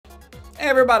Hey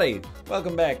everybody!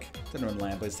 Welcome back to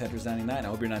Northernlion plays Tetris 99. I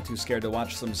hope you're not too scared to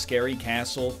watch some scary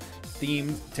castle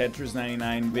themed Tetris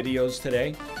 99 videos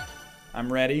today.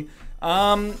 I'm ready.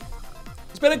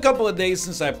 It's been a couple of days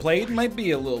since I played. Might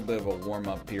be a little bit of a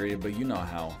warm-up period, but you know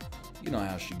how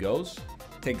she goes.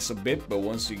 Takes a bit, but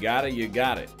once you got it, you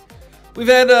got it. We've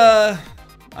had I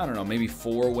don't know, maybe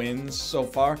 4 wins so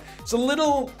far. It's a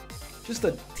little, just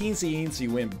a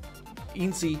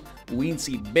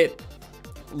teensy-weensy bit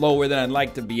lower than I'd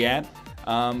like to be at,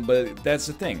 but that's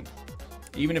the thing.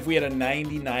 Even if we had a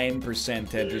 99%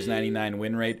 Tetris 99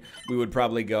 win rate, we would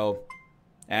probably go,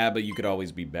 but you could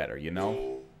always be better, you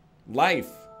know?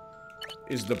 Life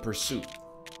is the pursuit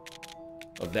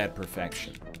of that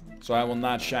perfection. So I will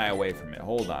not shy away from it.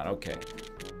 Hold on, okay.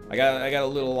 I got a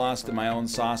little lost in my own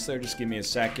sauce there. Just give me a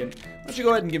second. Why don't you go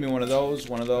ahead and give me one of those,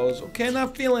 Okay,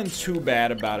 not feeling too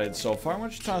bad about it so far. Why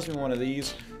don't you toss me one of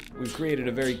these? We've created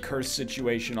a very cursed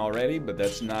situation already, but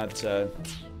that's not,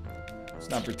 it's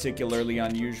not particularly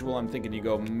unusual. I'm thinking you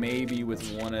go maybe with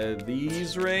one of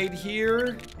these right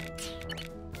here.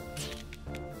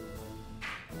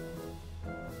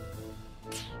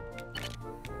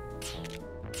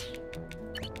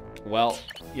 Well,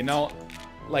 you know,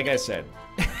 like I said,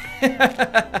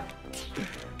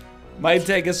 might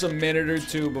take us a minute or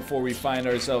two before we find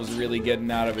ourselves really getting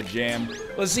out of a jam.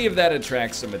 Let's see if that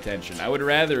attracts some attention. I would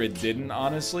rather it didn't,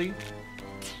 honestly.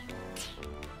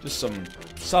 Just some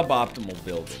suboptimal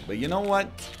building. But you know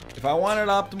what? If I wanted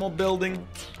optimal building,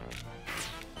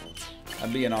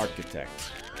 I'd be an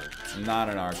architect. I'm not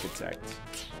an architect.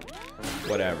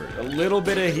 Whatever. A little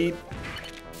bit of heat.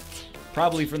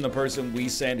 Probably from the person we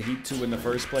sent heat to in the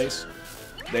first place.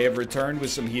 They have returned with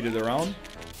some heat of their own.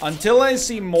 Until I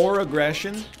see more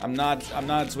aggression, I'm not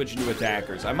switching to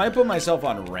attackers. I might put myself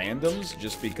on randoms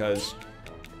just because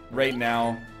right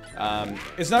now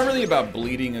it's not really about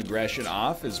bleeding aggression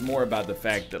off. It's more about the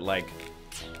fact that, like,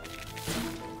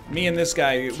 me and this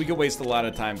guy, we could waste a lot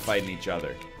of time fighting each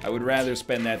other. I would rather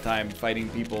spend that time fighting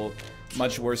people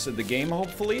much worse at the game,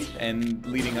 hopefully, and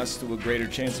leading us to a greater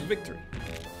chance of victory.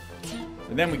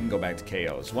 And then we can go back to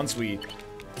KOs. Once we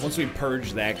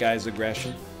purge that guy's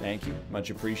aggression, thank you, much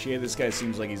appreciated. This guy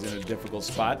seems like he's in a difficult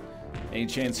spot. Any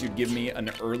chance you'd give me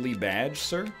an early badge,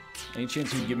 sir? Any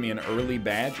chance you'd give me an early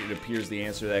badge? It appears the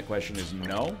answer to that question is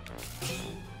no.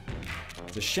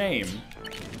 It's a shame.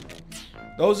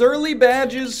 Those early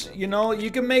badges, you know, you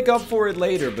can make up for it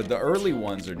later, but the early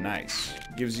ones are nice.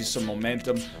 Gives you some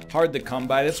momentum, hard to come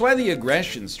by. That's why the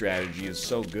aggression strategy is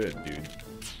so good, dude.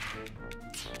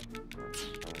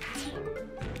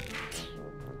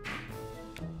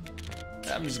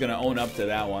 I'm just gonna own up to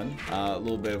that one. A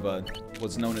little bit of a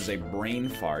what's known as a brain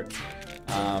fart.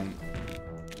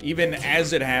 Even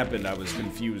as it happened, I was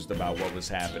confused about what was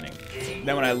happening.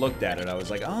 Then when I looked at it, I was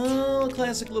like, oh,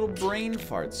 classic little brain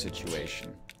fart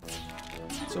situation.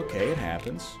 It's okay, it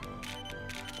happens.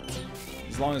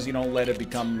 As long as you don't let it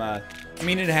become, I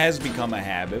mean, it has become a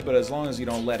habit, but as long as you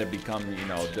don't let it become, you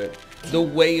know, the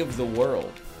way of the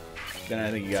world, then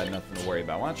I think you got nothing to worry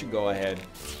about. Why don't you go ahead,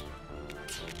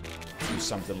 do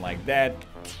something like that.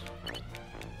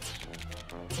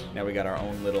 Now we got our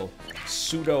own little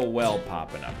pseudo well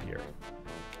popping up here.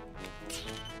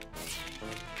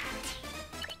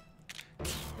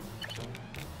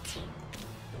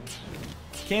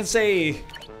 Can't say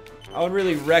I would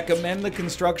really recommend the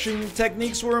construction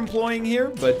techniques we're employing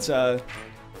here, but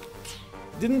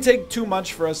didn't take too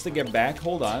much for us to get back.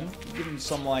 Hold on, give him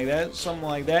something like that, something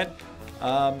like that.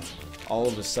 All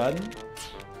of a sudden,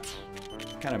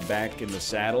 kind of back in the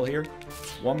saddle here.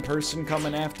 One person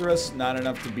coming after us, not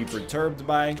enough to be perturbed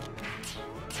by.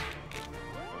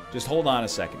 Just hold on a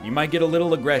second. You might get a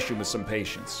little aggression with some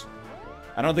patience.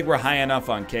 I don't think we're high enough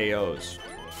on KOs.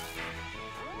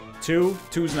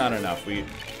 2's not enough. You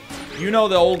know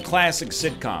the old classic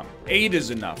sitcom. 8 is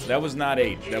enough. That was not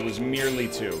 8. That was merely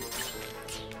 2.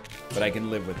 But I can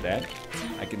live with that.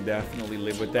 I can definitely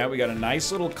live with that. We got a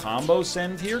nice little combo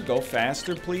send here. Go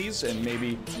faster, please, and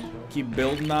maybe keep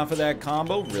building off of that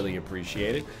combo. Really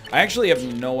appreciate it. I actually have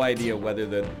no idea whether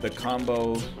the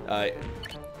combo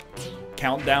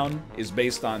countdown is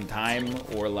based on time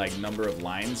or, like, number of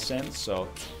lines sent, so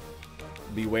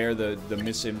beware the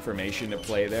misinformation at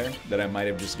play there that I might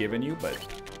have just given you, but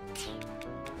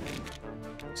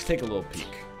let's take a little peek.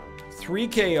 3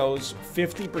 KOs,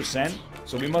 50%.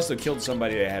 So we must have killed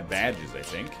somebody that had badges, I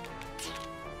think.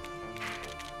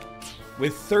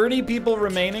 With 30 people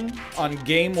remaining on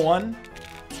game 1,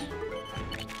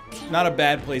 not a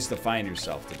bad place to find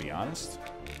yourself, to be honest.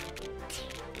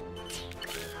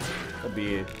 I'll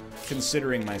be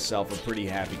considering myself a pretty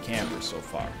happy camper so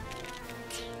far.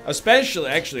 Especially,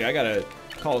 actually, I gotta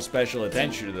call special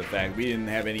attention to the fact we didn't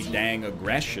have any dang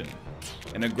aggression.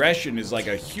 And aggression is like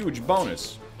a huge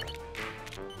bonus.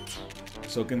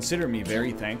 So consider me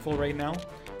very thankful right now.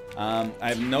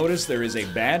 I've noticed there is a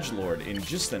badge lord in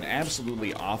just an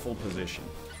absolutely awful position.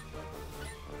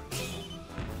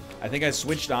 I think I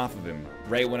switched off of him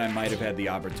right when I might have had the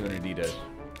opportunity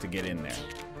to get in there.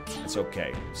 It's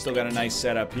okay. Still got a nice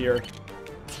setup here.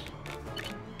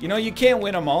 You know, you can't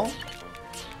win them all.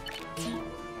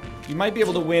 You might be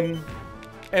able to win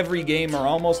every game or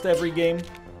almost every game.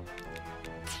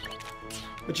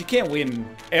 But you can't win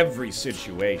every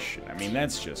situation. I mean,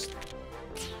 that's just...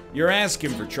 You're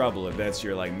asking for trouble if that's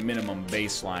your, like, minimum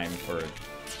baseline for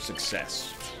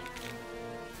success.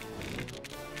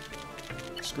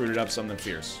 Screwed it up something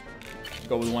fierce.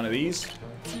 Go with one of these.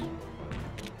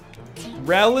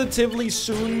 Relatively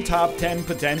soon top 10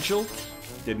 potential.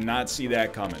 Did not see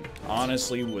that coming.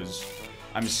 Honestly,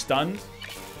 I'm stunned.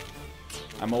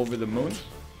 I'm over the moon.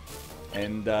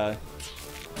 And,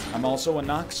 I'm also a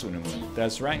Noxunamun.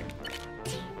 That's right.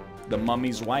 The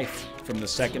mummy's wife from the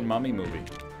second Mummy movie.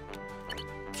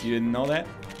 You didn't know that?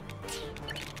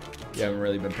 You haven't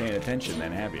really been paying attention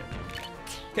then, have you?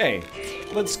 Okay,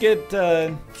 let's get,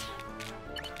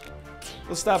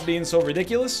 let's stop being so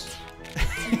ridiculous.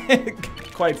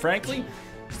 Quite frankly,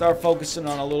 start focusing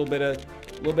on a little bit of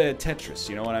Tetris,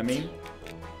 you know what I mean?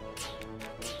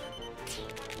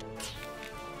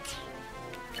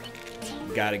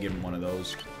 Gotta give him one of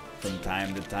those from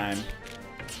time to time.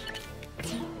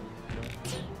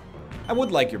 I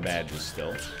would like your badges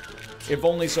still. If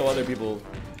only so other people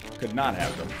could not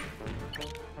have them.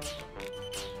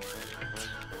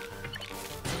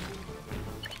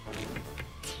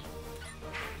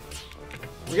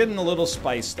 We're getting a little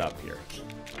spiced up here.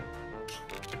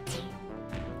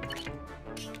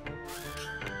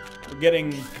 We're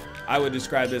getting, I would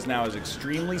describe this now as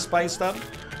extremely spiced up.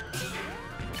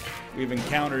 We've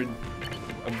encountered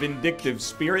a vindictive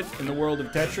spirit in the world of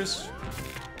Tetris.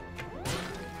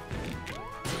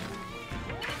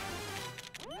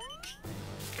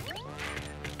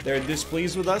 They're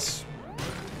displeased with us.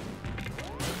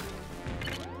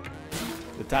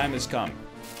 The time has come.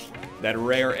 That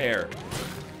rare air.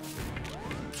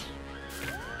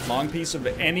 Long piece of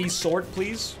any sort,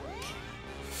 please.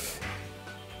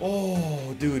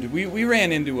 Oh, dude, we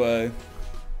ran into a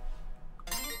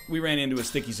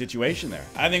sticky situation there.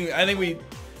 I think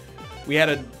we had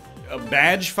a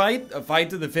badge fight, a fight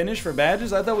to the finish for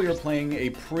badges. I thought we were playing a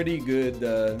pretty good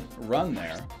run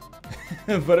there.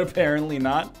 But apparently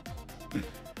not.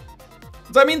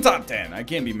 So, I mean, top 10. I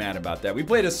can't be mad about that. We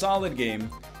played a solid game.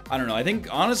 I don't know. I think,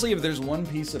 honestly, if there's one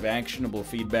piece of actionable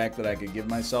feedback that I could give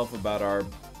myself about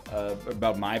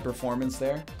about my performance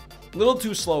there, a little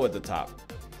too slow at the top.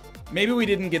 Maybe we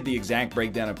didn't get the exact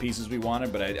breakdown of pieces we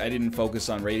wanted, but I didn't focus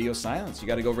on radio silence. You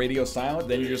got to go radio silent,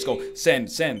 then you just go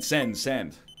send, send, send,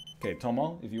 send. Okay,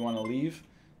 Tomo, if you want to leave,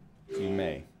 you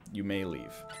may. You may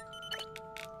leave.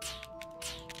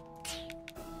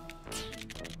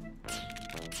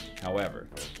 However,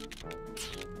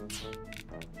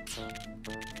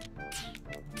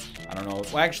 I don't know.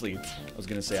 Well, actually, I was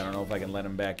going to say I don't know if I can let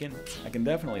him back in. I can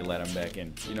definitely let him back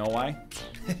in. You know why?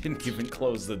 I didn't even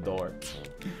close the door.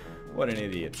 What an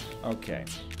idiot. Okay.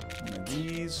 One of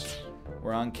these.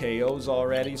 We're on KOs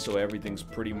already, so everything's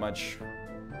pretty much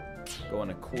going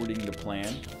according to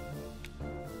plan.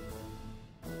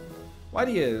 Why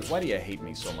do you hate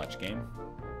me so much, game?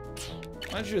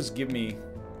 Why don't you just give me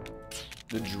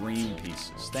the dream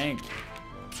pieces? Thank you.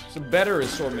 It's a better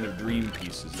assortment of dream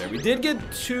pieces there. We did get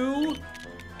 2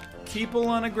 people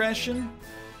on aggression.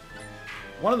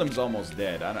 One of them's almost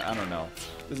dead. I don't know.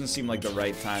 Doesn't seem like the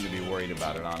right time to be worried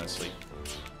about it, honestly.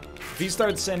 If he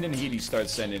starts sending heat,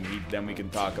 then we can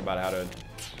talk about how to,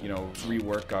 you know,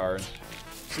 rework our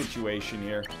situation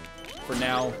here. For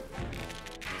now,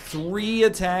 3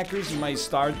 attackers. You might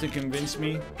start to convince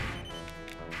me.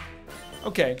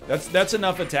 Okay, that's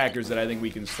enough attackers that I think we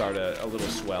can start a little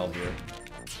swell here.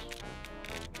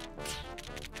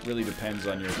 Really depends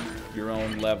on your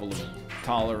own level of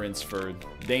tolerance for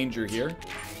danger here.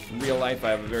 In real life, I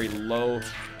have a very low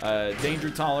danger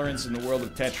tolerance. In the world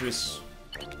of Tetris,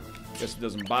 I guess it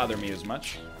doesn't bother me as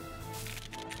much.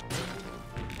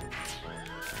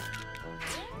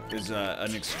 It's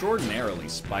an extraordinarily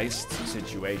spiced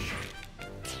situation.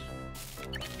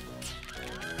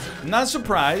 I'm not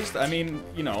surprised. I mean,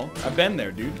 you know, I've been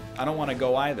there, dude. I don't want to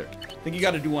go either. I think you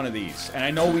got to do one of these. And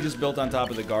I know we just built on top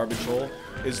of the garbage hole.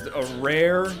 Is a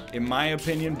rare, in my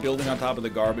opinion, building on top of the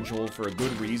garbage hole for a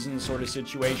good reason sort of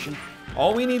situation.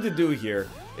 All we need to do here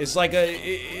is like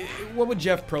what would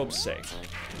Jeff Probst say?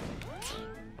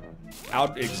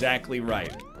 Exactly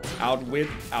right. Outwit,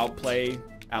 outplay,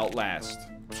 outlast.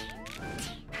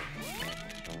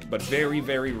 But very,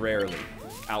 very rarely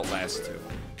outlast too.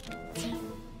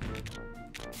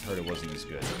 Heard it wasn't as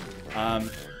good.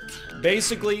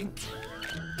 Basically,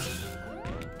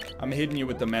 I'm hitting you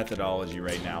with the methodology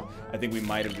right now. I think we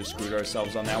might have just screwed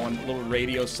ourselves on that one. A little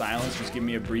radio silence, just give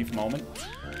me a brief moment.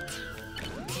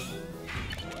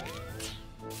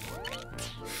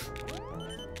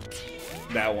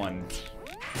 That one.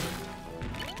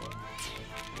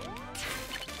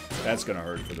 That's gonna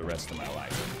hurt for the rest of my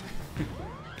life.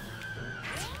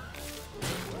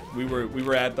 We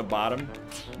were at the bottom,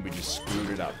 and we just screwed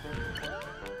it up.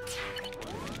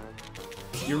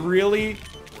 You really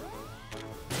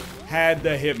had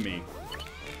to hit me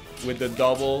with the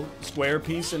double square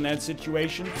piece in that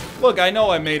situation. Look, I know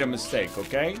I made a mistake,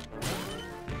 okay?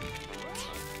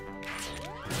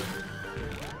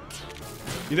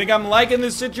 You think I'm liking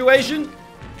this situation?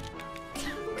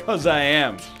 'Cause I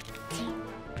am.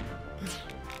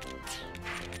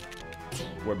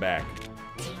 We're back.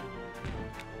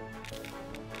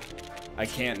 I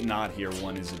can't not hear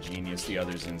one is a genius, the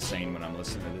other's insane when I'm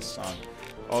listening to this song.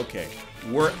 Okay,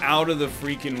 we're out of the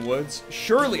freaking woods.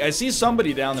 Surely, I see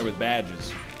somebody down there with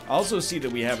badges. I also see that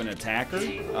we have an attacker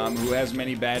who has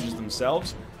many badges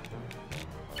themselves.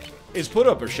 It's put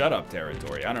up or shut up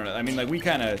territory. I don't know. I mean, like, we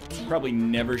kind of probably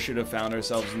never should have found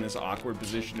ourselves in this awkward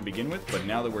position to begin with, but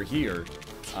now that we're here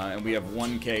and we have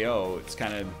 1 KO, it's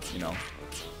kind of, you know,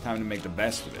 time to make the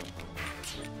best of it.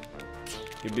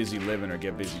 Get busy living or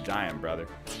get busy dying, brother.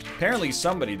 Apparently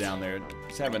somebody down there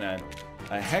is having a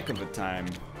heck of a time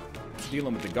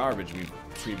dealing with the garbage we've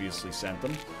previously sent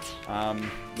them,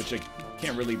 which I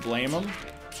can't really blame them.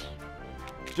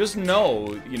 Just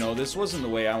know, you know, this wasn't the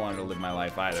way I wanted to live my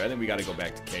life either. I think we got to go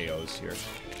back to KOs here.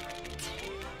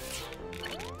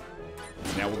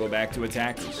 Now we'll go back to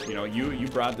attackers. You know, you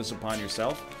brought this upon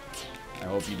yourself. I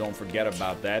hope you don't forget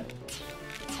about that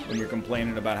when you're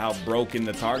complaining about how broken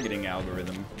the targeting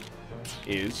algorithm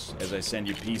is, as I send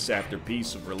you piece after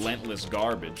piece of relentless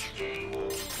garbage.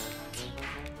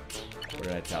 What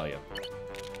did I tell you?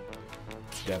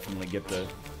 Definitely get the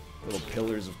little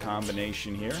pillars of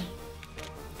combination here.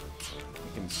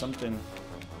 Thinking something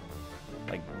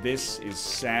like this is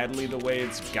sadly the way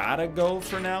it's gotta go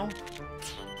for now.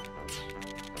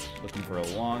 Looking for a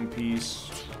long piece.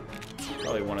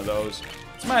 Probably one of those.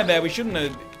 It's my bad. We shouldn't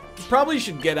have... Probably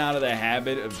should get out of the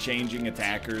habit of changing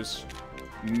attackers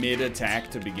mid-attack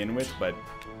to begin with, but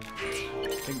I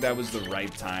think that was the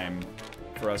right time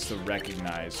for us to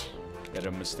recognize that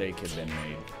a mistake had been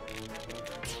made.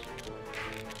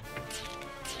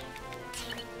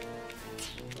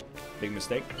 Big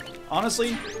mistake.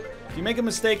 Honestly, if you make a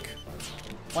mistake,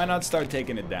 why not start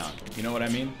taking it down? You know what I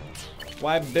mean?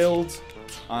 Why build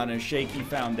on a shaky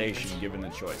foundation given the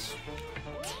choice?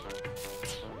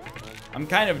 I'm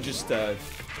kind of just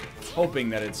hoping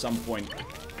that at some point,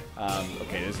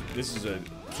 okay, this is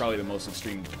probably the most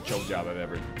extreme choke job I've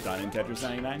ever done in Tetris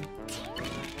 99.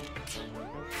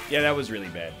 Yeah, that was really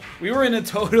bad. We were in a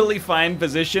totally fine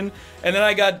position, and then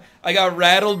I got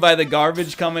rattled by the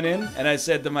garbage coming in, and I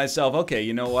said to myself, okay,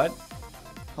 you know what?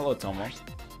 Hello, Tomo.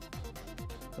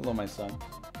 Hello, my son.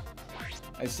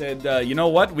 I said, you know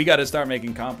what? We got to start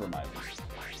making compromises.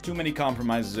 Too many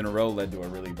compromises in a row led to a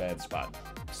really bad spot.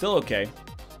 Still okay.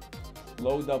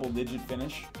 Low double-digit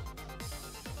finish.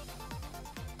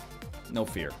 No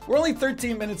fear. We're only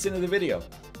 13 minutes into the video.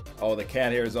 Oh, the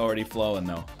cat hair is already flowing,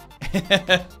 though.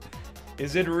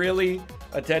 Is it really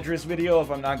a Tetris video if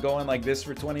I'm not going like this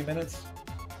for 20 minutes?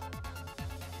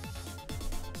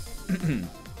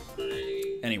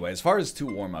 Anyway, as far as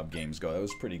 2 warm-up games go, that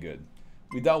was pretty good.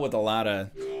 We dealt with a lot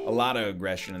of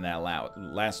aggression in that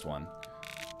last one.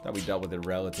 Thought we dealt with it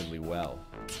relatively well.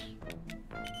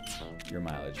 Your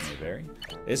mileage may vary.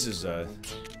 This is a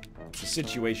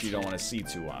situation you don't want to see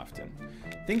too often.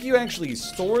 Think you actually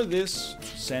store this,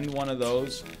 send one of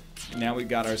those. Now we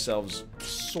got ourselves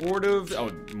sort of,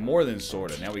 oh, more than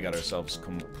sort of. Now we got ourselves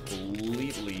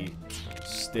completely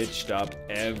stitched up.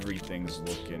 Everything's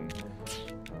looking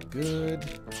good.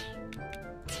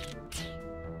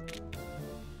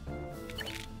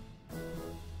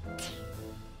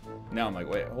 Now I'm like,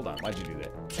 wait, hold on. Why'd you do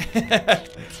that?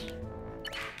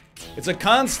 It's a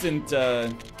constant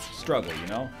struggle, you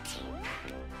know?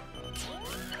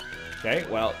 Okay,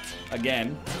 well,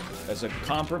 again, as a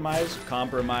compromise,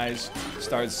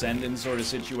 start sending sort of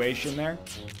situation there.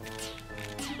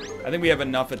 I think we have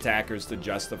enough attackers to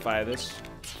justify this.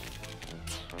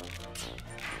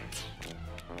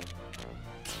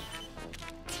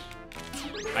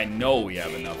 I know we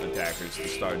have enough attackers to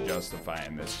start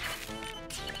justifying this.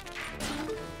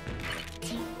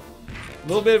 A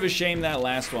little bit of a shame that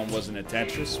last one wasn't a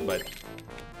Tetris, but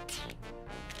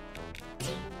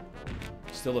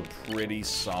still a pretty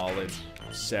solid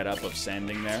setup of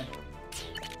sending there.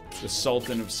 The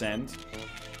Sultan of Send.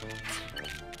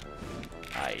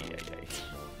 Ay, ay, ay.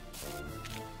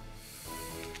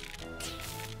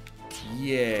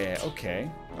 Yeah,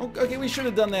 okay. Okay, we should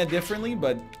have done that differently,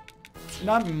 but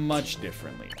not much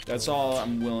differently. That's all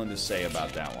I'm willing to say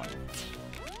about that one.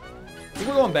 I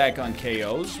think we're going back on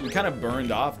KOs. We kind of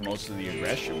burned off most of the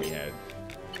aggression we had,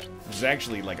 which is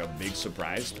actually like a big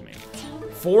surprise to me.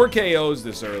 4 KOs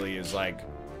this early is like,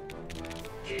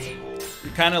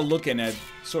 you're kind of looking at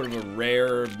sort of a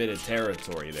rare bit of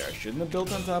territory there. I shouldn't have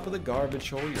built on top of the garbage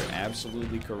hole. You're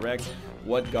absolutely correct.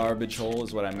 What garbage hole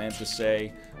is what I meant to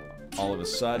say. All of a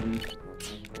sudden,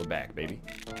 we're back, baby.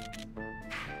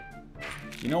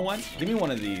 You know what? Give me one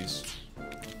of these.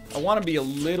 I want to be a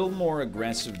little more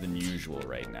aggressive than usual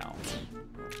right now.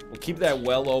 We'll keep that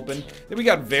well open. Then we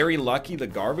got very lucky the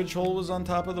garbage hole was on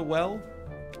top of the well.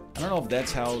 I don't know if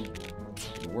that's how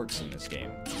it works in this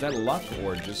game. Is that luck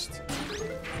or just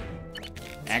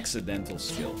accidental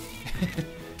skill?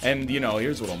 And, you know,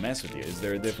 here's what'll mess with you. Is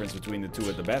there a difference between the two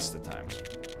at the best of times?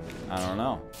 I don't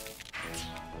know.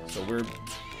 So we're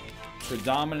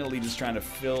predominantly just trying to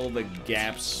fill the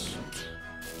gaps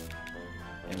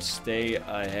and stay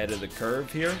ahead of the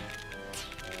curve here.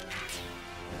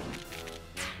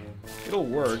 It'll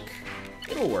work.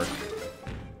 It'll work.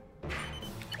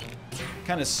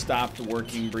 Kind of stopped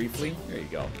working briefly. There you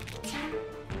go.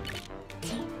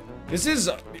 This is,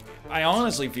 I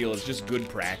honestly feel it's just good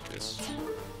practice.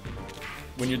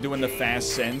 When you're doing the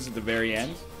fast sends at the very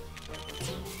end.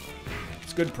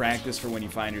 It's good practice for when you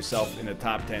find yourself in a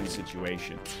top 10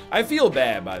 situation. I feel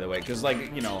bad, by the way, because,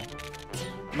 like, you know,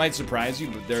 it might surprise you,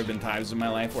 but there have been times in my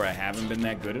life where I haven't been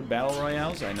that good at battle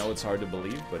royales. I know it's hard to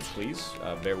believe, but please,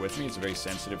 bear with me. It's a very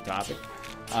sensitive topic.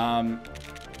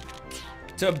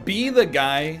 To be the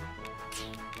guy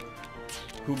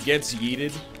who gets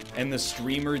yeeted and the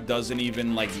streamer doesn't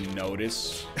even, like,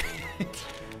 notice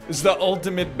is the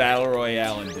ultimate battle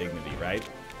royale indignity, right?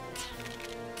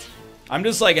 I'm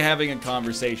just, like, having a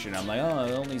conversation. I'm like,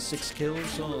 oh, only 6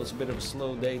 kills? Oh, it's a bit of a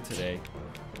slow day today.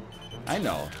 I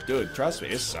know. Dude, trust me,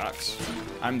 it sucks.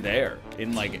 I'm there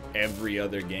in, like, every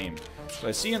other game. So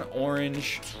I see an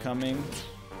orange coming.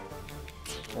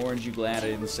 Orange, you glad I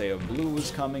didn't say a blue was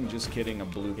coming? Just kidding, a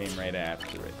blue came right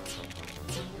after it.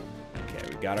 Okay,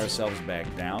 we got ourselves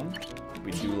back down.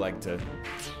 We do like to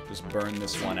just burn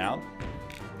this one out.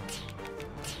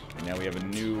 And now we have a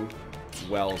new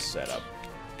well set up.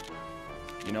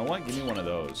 You know what? Give me one of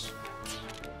those.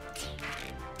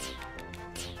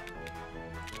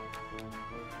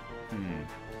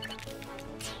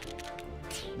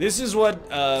 This is what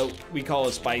we call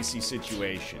a spicy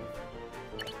situation.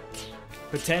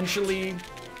 Potentially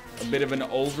a bit of an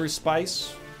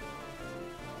overspice.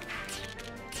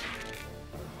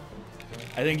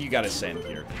 I think you gotta send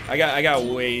here. I got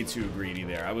way too greedy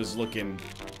there. I was looking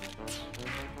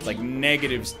like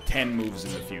negatives 10 moves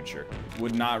in the future.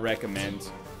 Would not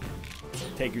recommend.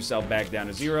 Take yourself back down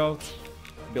to 0.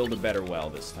 Build a better well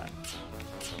this time.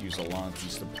 Use a long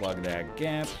piece to plug that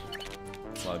gap.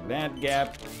 Plug that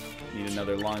gap. Need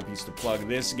another long piece to plug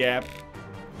this gap.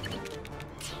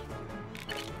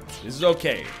 This is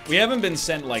okay. We haven't been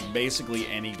sent, like, basically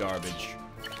any garbage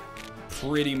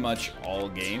pretty much all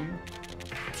game.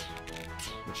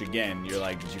 Which, again, you're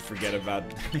like, did you forget about...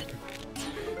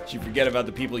 Did you forget about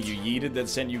the people you yeeted that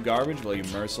sent you garbage? Well, you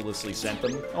mercilessly sent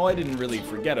them. Oh, I didn't really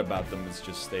forget about them. It's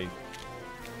just they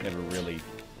never really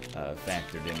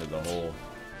factored into the whole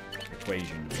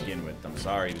equation to begin with. I'm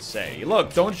sorry to say.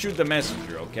 Look, don't shoot the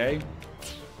messenger, okay?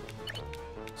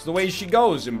 It's the way she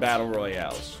goes in battle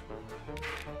royales.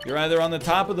 You're either on the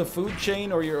top of the food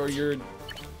chain or you're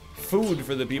food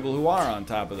for the people who are on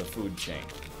top of the food chain.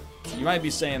 You might be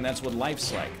saying that's what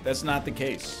life's like. That's not the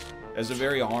case. That's a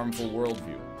very harmful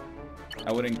worldview.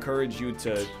 I would encourage you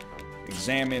to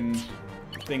examine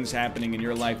things happening in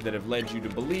your life that have led you to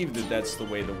believe that that's the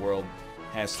way the world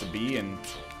has to be, and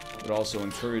would also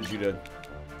encourage you to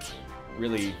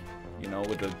really, you know,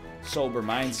 with a sober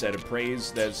mindset,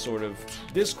 appraise that sort of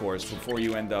discourse before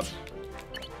you end up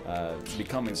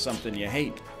becoming something you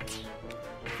hate.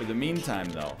 For the meantime,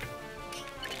 though,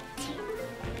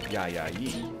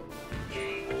 yee.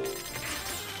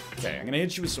 Okay, I'm gonna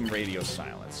hit you with some radio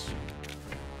silence.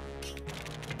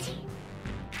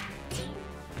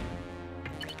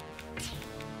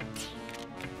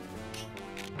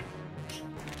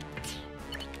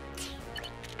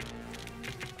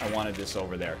 I wanted this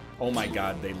over there. Oh my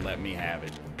god, they let me have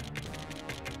it.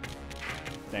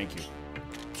 Thank you.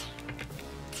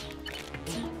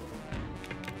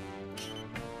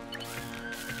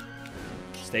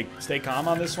 Stay calm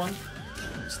on this one.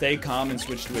 Stay calm and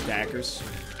switch to attackers.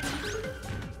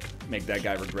 Make that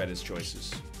guy regret his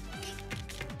choices.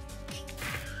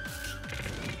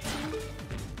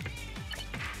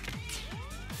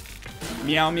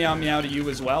 Meow, meow, meow to you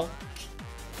as well.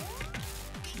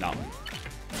 No.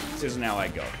 This isn't how I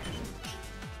go.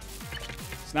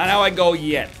 It's not how I go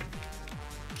yet.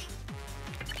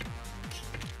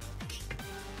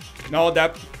 No,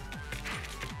 that...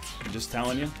 I'm just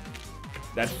telling you.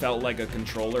 That felt like a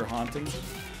controller haunting.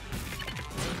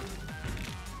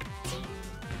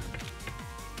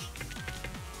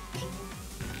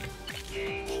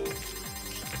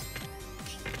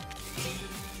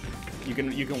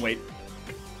 You can wait.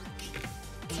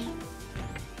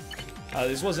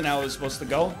 This wasn't how it was supposed to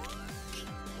go.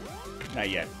 Not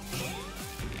yet.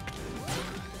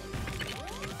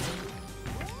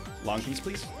 Long piece,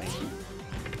 please. Thank you.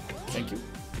 Thank you.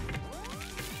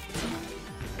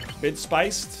 Bit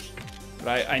spiced,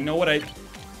 but I know what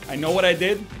I know what I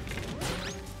did.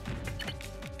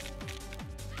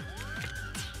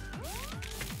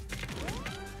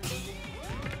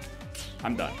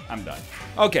 I'm done. I'm done.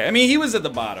 Okay, I mean, he was at the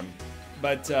bottom,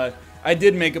 but I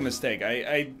did make a mistake.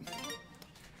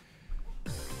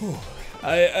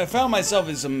 I found myself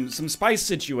in some spice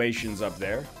situations up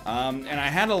there, and I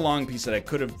had a long piece that I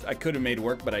could have made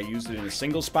work, but I used it in a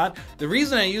single spot. The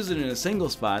reason I used it in a single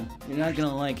spot, you're not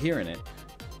gonna like hearing it.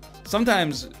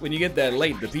 Sometimes when you get that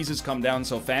late, the pieces come down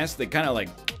so fast they kind of like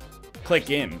click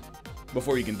in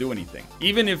before you can do anything.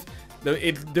 Even if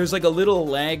there's like a little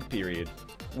lag period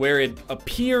where it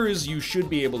appears you should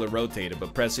be able to rotate it,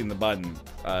 but pressing the button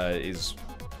is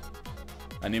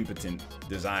an impotent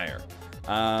desire.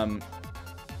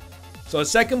 So a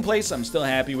second place I'm still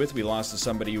happy with. We lost to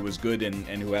somebody who was good and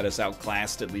who had us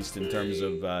outclassed, at least in terms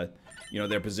of, you know,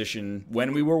 their position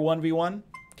when we were 1v1.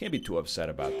 Can't be too upset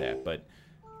about that, but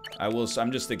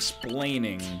I'm just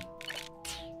explaining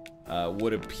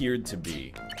what appeared to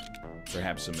be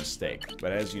perhaps a mistake.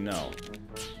 But as you know,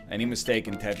 any mistake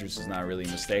in Tetris is not really a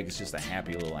mistake, it's just a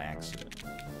happy little accident.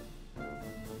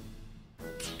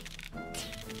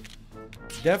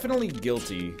 Definitely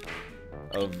guilty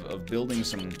of building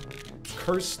some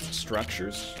cursed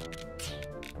structures.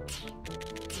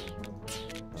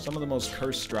 Some of the most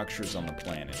cursed structures on the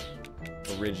planet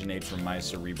originate from my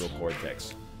cerebral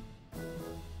cortex.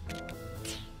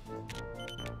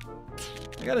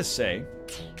 I gotta say,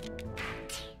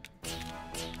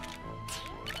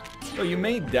 though you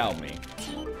may doubt me,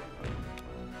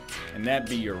 and that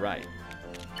be your right.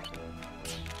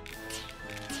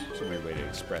 It's a weird way to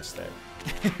express that.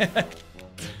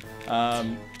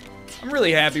 I'm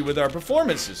really happy with our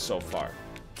performances so far.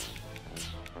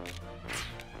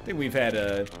 I think we've had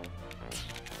a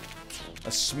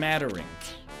smattering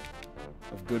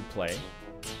of good play.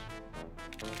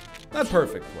 Not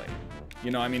perfect play. You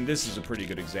know, I mean, this is a pretty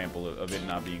good example of it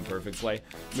not being perfect play.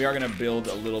 We are going to build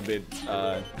a little bit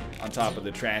on top of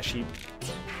the trash heap.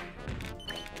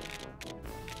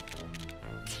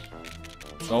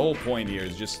 The whole point here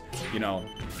is just, you know,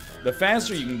 the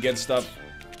faster you can get stuff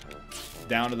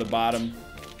down to the bottom,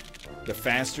 the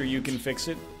faster you can fix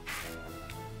it.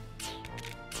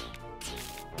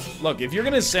 Look, if you're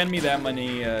going to send me that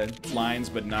many lines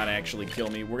but not actually kill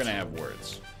me, we're going to have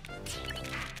words.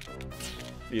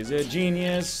 He's a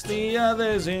genius, the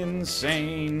other's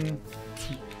insane.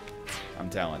 I'm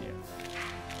telling you.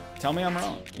 Tell me I'm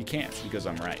wrong. You can't, because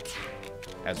I'm right.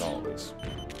 As always.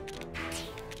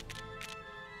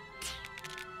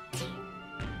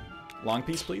 Long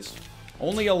piece, please.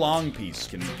 Only a long piece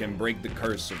can break the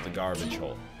curse of the garbage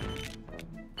hole.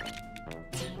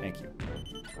 Thank you.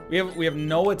 We have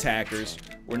no attackers.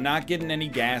 We're not getting any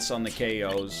gas on the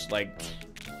KOs. Like,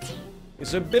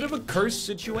 it's a bit of a cursed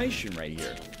situation right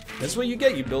here. That's what you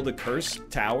get. You build a cursed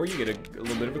tower, you get a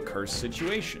little bit of a cursed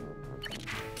situation.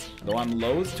 Though I'm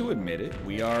loath to admit it,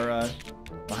 we are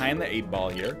behind the 8 ball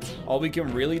here. All we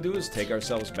can really do is take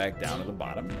ourselves back down to the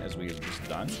bottom, as we have just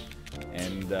done.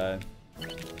 And,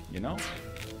 you know,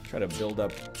 try to build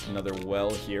up another well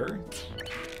here.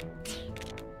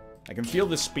 I can feel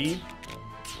the speed.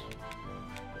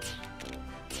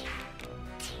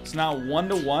 It's not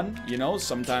 1-to-1, you know,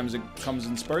 sometimes it comes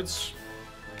in spurts.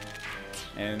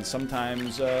 And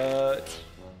sometimes,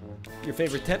 your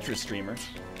favorite Tetris streamer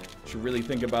should really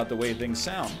think about the way things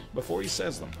sound before he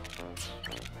says them.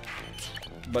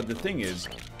 But the thing is,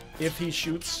 if he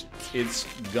shoots, it's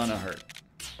gonna hurt.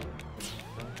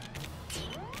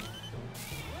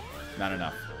 Not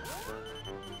enough.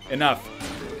 Enough.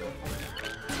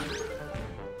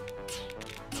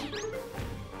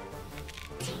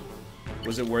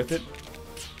 Was it worth it?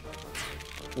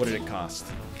 What did it cost?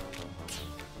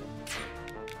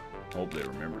 Hope they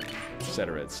remember you,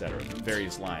 etc., etc.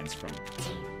 Various lines from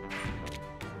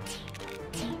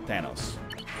Thanos,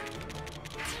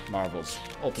 Marvel's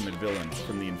ultimate villain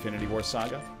from the Infinity War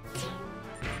saga.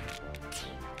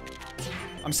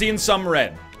 I'm seeing some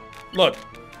red. Look,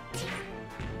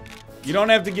 you don't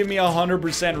have to give me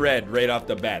 100% red right off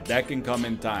the bat. That can come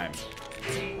in time.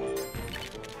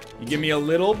 You give me a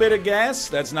little bit of gas,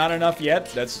 that's not enough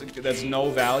yet. That's no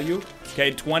value.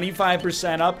 Okay,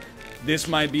 25% up. This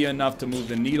might be enough to move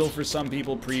the needle for some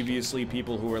people. Previously,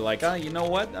 people who were like, you know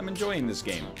what? I'm enjoying this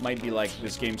game. Might be like,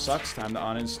 this game sucks, time to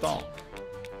uninstall.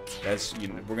 That's, you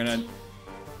know, we're gonna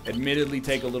admittedly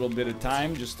take a little bit of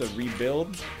time just to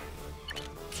rebuild.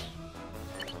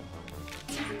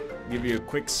 Give you a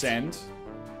quick send.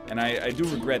 And I do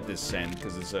regret this send,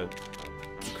 because it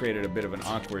created a bit of an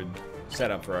awkward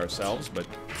setup for ourselves, but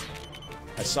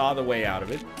I saw the way out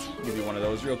of it. Give you one of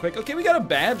those real quick. Okay, we got a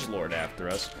badge lord after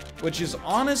us, which is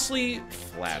honestly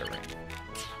flattering.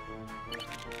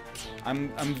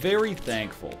 I'm very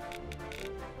thankful.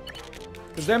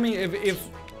 Because I mean, if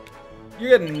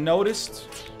you're getting noticed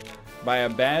by a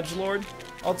badge lord,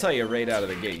 I'll tell you right out of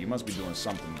the gate, you must be doing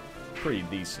something pretty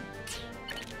decent.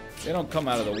 They don't come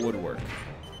out of the woodwork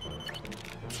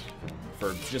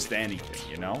for just anything,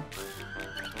 you know?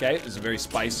 Okay, it's a very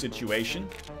spice situation.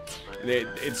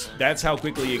 That's how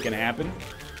quickly it can happen.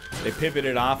 They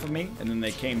pivoted off of me, and then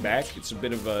they came back. It's a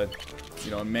bit of a,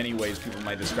 you know, in many ways people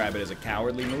might describe it as a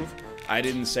cowardly move. I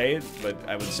didn't say it, but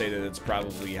I would say that it's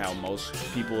probably how most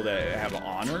people that have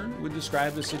honor would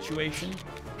describe the situation.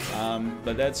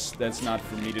 But that's not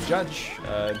for me to judge.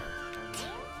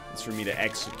 It's for me to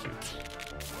execute.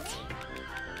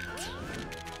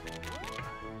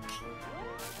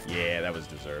 Yeah, that was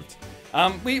deserved.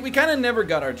 We kind of never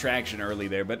got our traction early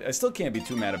there, but I still can't be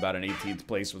too mad about an 18th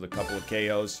place with a couple of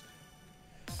KOs.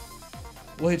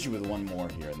 We'll hit you with one more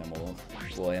here, and then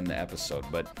we'll end the episode.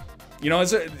 But, you know,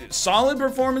 it's solid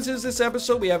performances this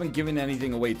episode. We haven't given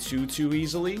anything away too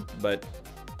easily, but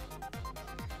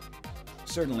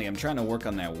certainly I'm trying to work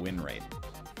on that win rate.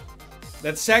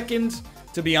 That second,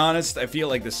 to be honest, I feel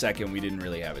like the second we didn't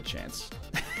really have a chance.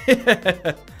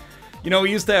 You know,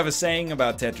 we used to have a saying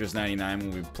about Tetris 99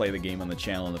 when we play the game on the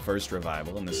channel in the first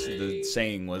revival, and the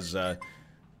saying was,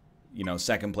 you know,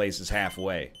 second place is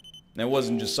halfway. And it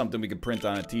wasn't just something we could print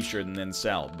on a t-shirt and then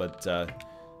sell, but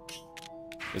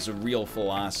it's a real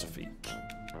philosophy.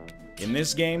 In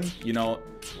this game, you know,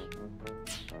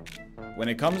 when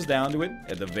it comes down to it,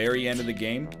 at the very end of the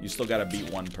game, you still gotta beat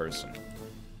one person.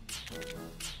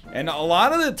 And a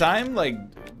lot of the time, like,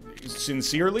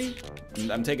 sincerely,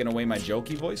 I'm taking away my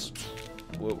jokey voice,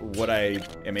 what I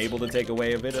am able to take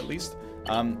away of it at least.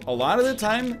 A lot of the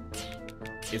time,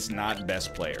 it's not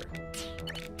best player.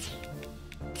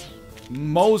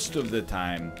 Most of the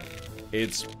time,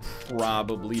 it's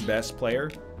probably best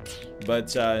player.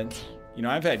 But, you know,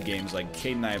 I've had games, like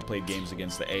Kate and I have played games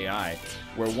against the AI,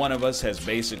 where one of us has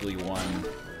basically won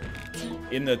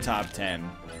in the top 10.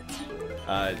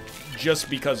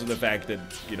 Just because of the fact that,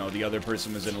 you know, the other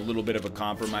person was in a little bit of a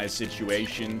compromised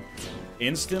situation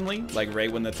instantly, like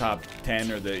right when the top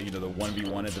 10 or the, you know, the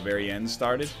 1v1 at the very end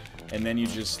started, and then you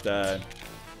just,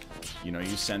 you know,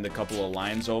 you send a couple of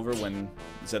lines over when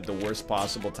it's at the worst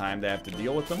possible time to have to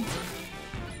deal with them.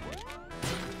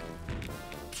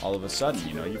 All of a sudden,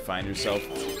 you know, you find yourself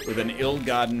with an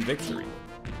ill-gotten victory.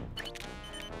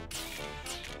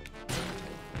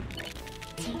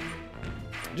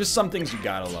 Just some things you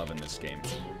gotta love in this game.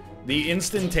 The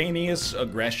instantaneous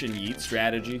aggression yeet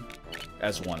strategy,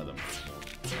 that's one of them.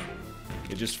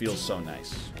 It just feels so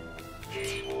nice.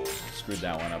 Screwed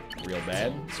that one up real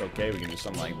bad. It's okay, we can do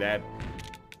something like that.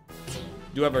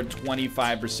 Do have our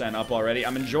 25% up already.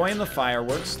 I'm enjoying the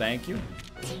fireworks, thank you.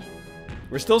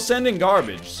 We're still sending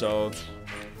garbage, so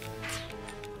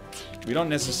we don't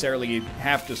necessarily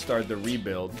have to start the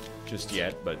rebuild just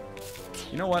yet, but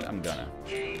you know what? I'm gonna.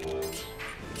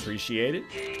 Appreciate it.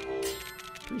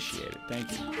 Appreciate it.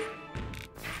 Thank you.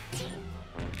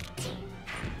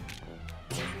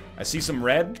 I see some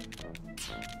red.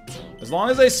 As long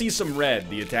as I see some red,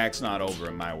 the attack's not over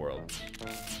in my world.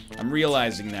 I'm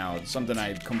realizing now it's something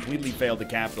I completely failed to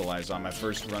capitalize on my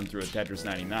first run through a Tetris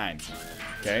 99.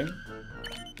 Okay?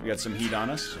 We got some heat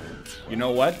on us. You know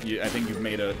what? I think you've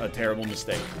made a terrible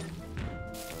mistake.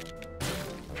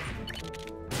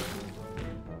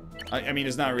 I mean,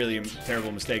 it's not really a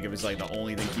terrible mistake if it's like the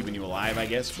only thing keeping you alive, I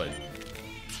guess, but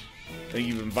I think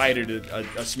you've invited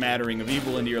a smattering of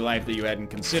evil into your life that you hadn't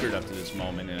considered up to this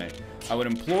moment, and I would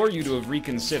implore you to have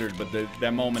reconsidered, but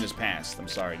that moment has passed. I'm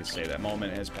sorry to say, that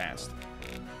moment has passed.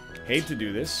 Hate to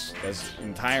do this. That's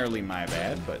entirely my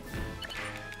bad, but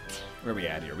Where are we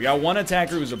at here? We got one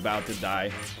attacker who's about to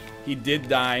die. He did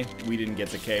die. We didn't get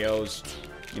the KOs.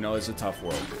 You know, it's a tough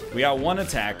world. We got one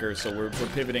attacker, so we're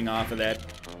pivoting off of that.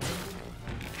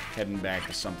 Heading back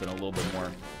to something a little bit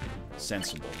more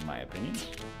sensible, in my opinion.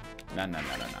 No.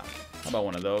 How about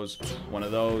one of those? One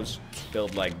of those.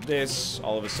 Build like this.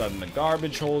 All of a sudden, the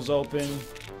garbage hole's open.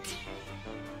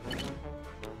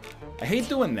 I hate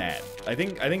doing that. I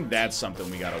think that's something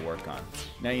we gotta work on.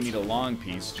 Now you need a long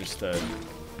piece just to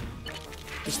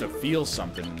feel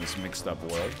something in this mixed up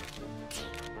world.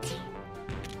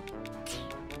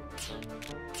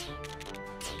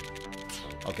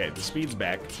 Okay, the speed's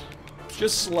back.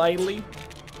 Just slightly.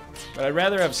 But I'd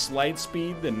rather have slight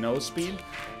speed than no speed.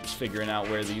 Just figuring out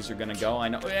where these are gonna go. I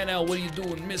know, NL, what are you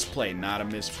doing? Misplay. Not a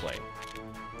misplay.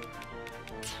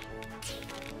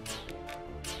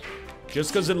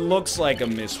 Just because it looks like a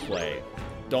misplay,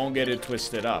 don't get it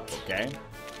twisted up, okay?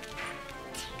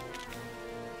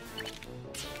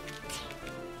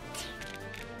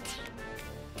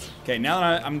 Okay, now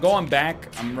that I'm going back,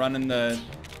 I'm running the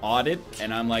audit,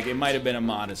 and I'm like, it might have been a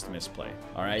modest misplay,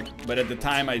 all right? But at the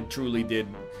time, I truly did,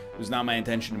 it was not my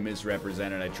intention to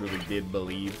misrepresent it. I truly did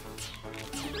believe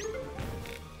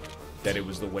that it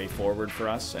was the way forward for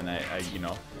us, and I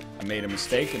made a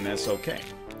mistake, and that's okay.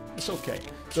 It's okay.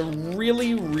 It's a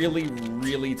really, really,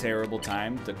 really terrible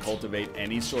time to cultivate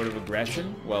any sort of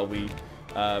aggression while we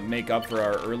make up for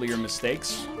our earlier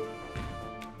mistakes.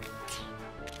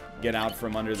 Get out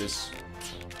from under this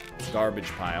garbage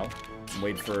pile. And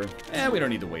wait for... we don't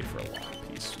need to wait for a long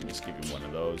piece. We just give him one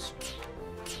of those.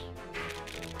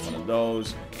 One of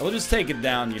those. And we'll just take it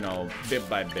down, you know, bit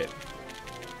by bit.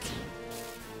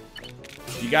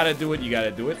 You gotta do it, you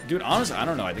gotta do it. Dude, honestly, I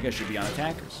don't know. I think I should be on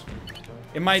attackers.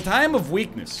 In my time of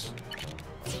weakness,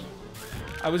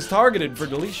 I was targeted for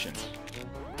deletion.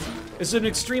 It's an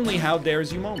extremely how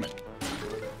dares you moment.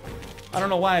 I don't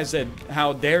know why I said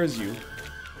how dares you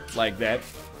like that.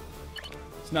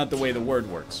 It's not the way the word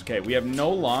works. Okay, we have no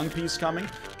long piece coming.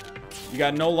 You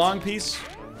got no long piece,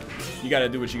 you gotta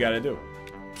do what you gotta do.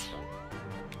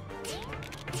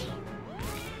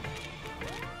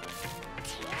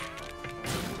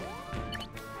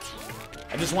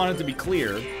 I just wanted to be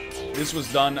clear. This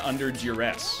was done under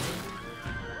duress.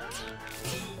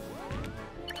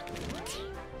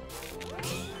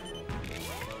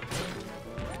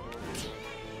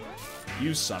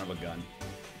 You son of a gun.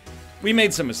 We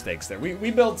made some mistakes there.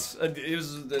 We built...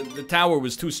 the tower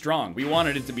was too strong. We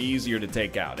wanted it to be easier to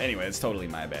take out. Anyway, it's totally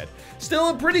my bad. Still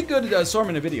a pretty good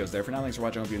assortment of videos there. For now, thanks for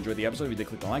watching. I hope you enjoyed the episode. If you did,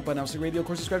 click the like button. I'll see you radio. Of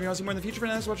course, subscribe if you want to see more in the future. For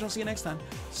now, thanks for watching. I'll see you next time.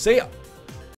 See ya!